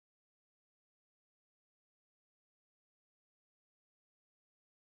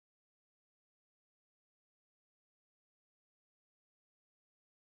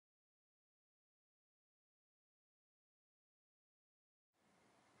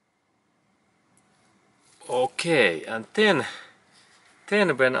Okay, and then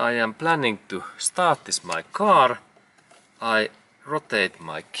when I am planning to start this my car, I rotate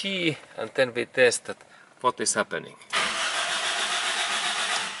my key and then we test that what is happening.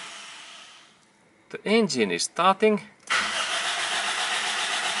 The engine is starting,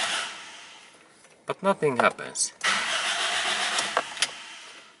 but nothing happens.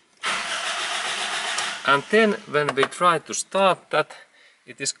 And then when we try to start that,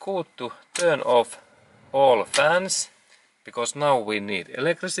 it is good to turn off all fans, because now we need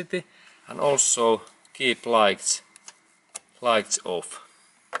electricity, and also keep lights off,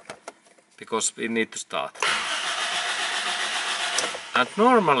 because we need to start. And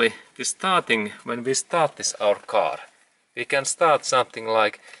normally this starting, when we start our car, we can start something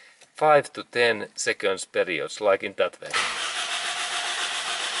like 5 to 10 seconds periods, like in that way.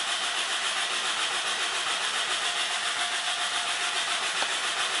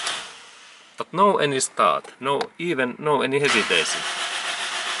 But no any start, no any hesitation.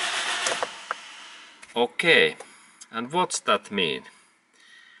 Okay, and what's that mean?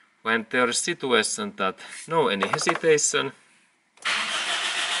 When there is situation that no any hesitation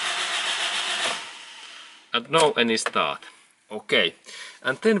and no any start. Okay,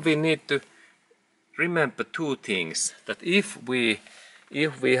 and then we need to remember two things. That if we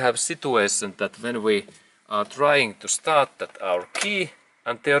have situation that when we are trying to start that our key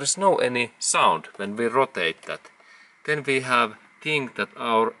and there is no any sound when we rotate that, then we have think that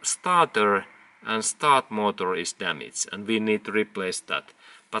our starter and start motor is damaged and we need to replace that.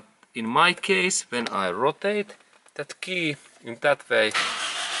 But in my case, when I rotate that key in that way,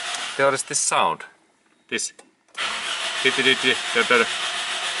 there is this sound, this,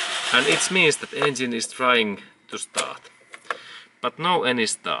 and it means that engine is trying to start, but no any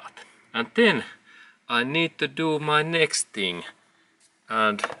start. And then I need to do my next thing.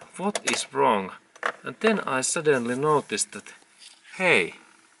 And what is wrong? And then I suddenly noticed that, hey,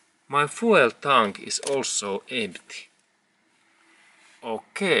 my fuel tank is also empty.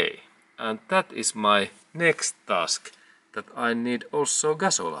 Okay, and that is my next task, that I need also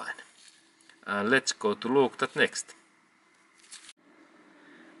gasoline. And let's go to look that next.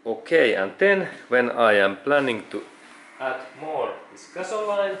 Okay, and then when I am planning to add more this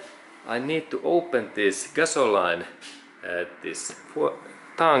gasoline, I need to open this gasoline this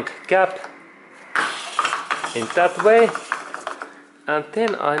tank cap in that way, and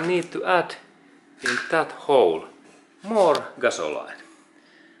then I need to add in that hole more gasoline.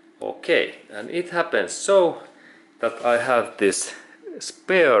 Okay, and it happens so that I have this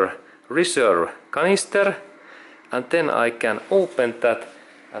spare reserve canister, and then I can open that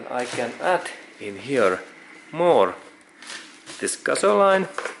and I can add in here more this gasoline.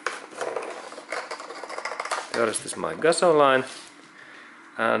 There is this my gasoline,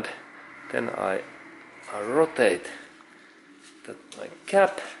 and then I rotate that my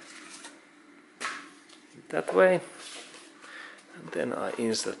cap that way, and then I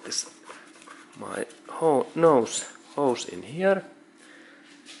insert this my hose in here,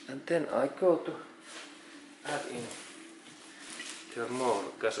 and then I go to add in there more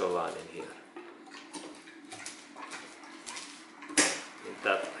gasoline in here, in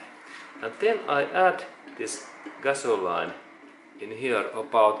that way, and then I add this gasoline in here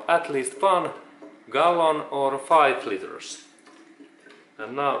about at least 1 gallon or 5 liters.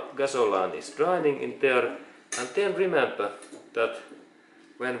 And now gasoline is draining in there, and then remember that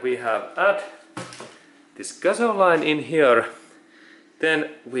when we have add this gasoline in here,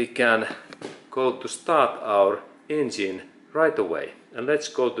 then we can go to start our engine right away. And let's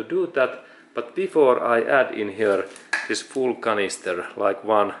go to do that, but before I add in here this full canister, like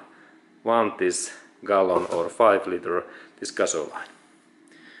one this gallon or 5 liter this gasoline.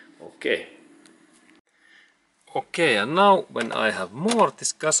 Okay. Okay, and now when I have more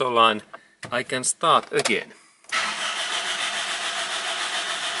this gasoline, I can start again.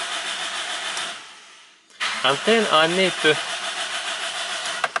 And then I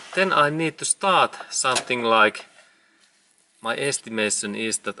need to start something like, my estimation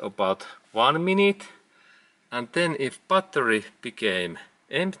is that about 1 minute, and then if battery became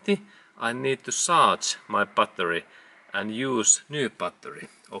empty, I need to charge my battery and use new battery.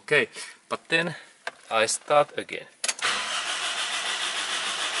 Okay, but then I start again.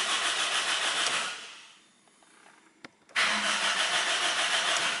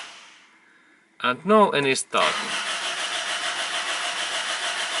 And no any starting.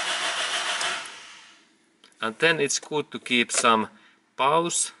 And then it's good to keep some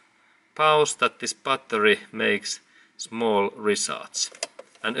pause that this battery makes small recharge.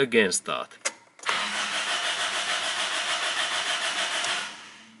 And again start.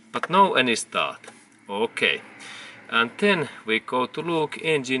 But no any start. Okay. And then we go to look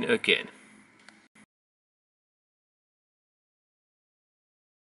engine again.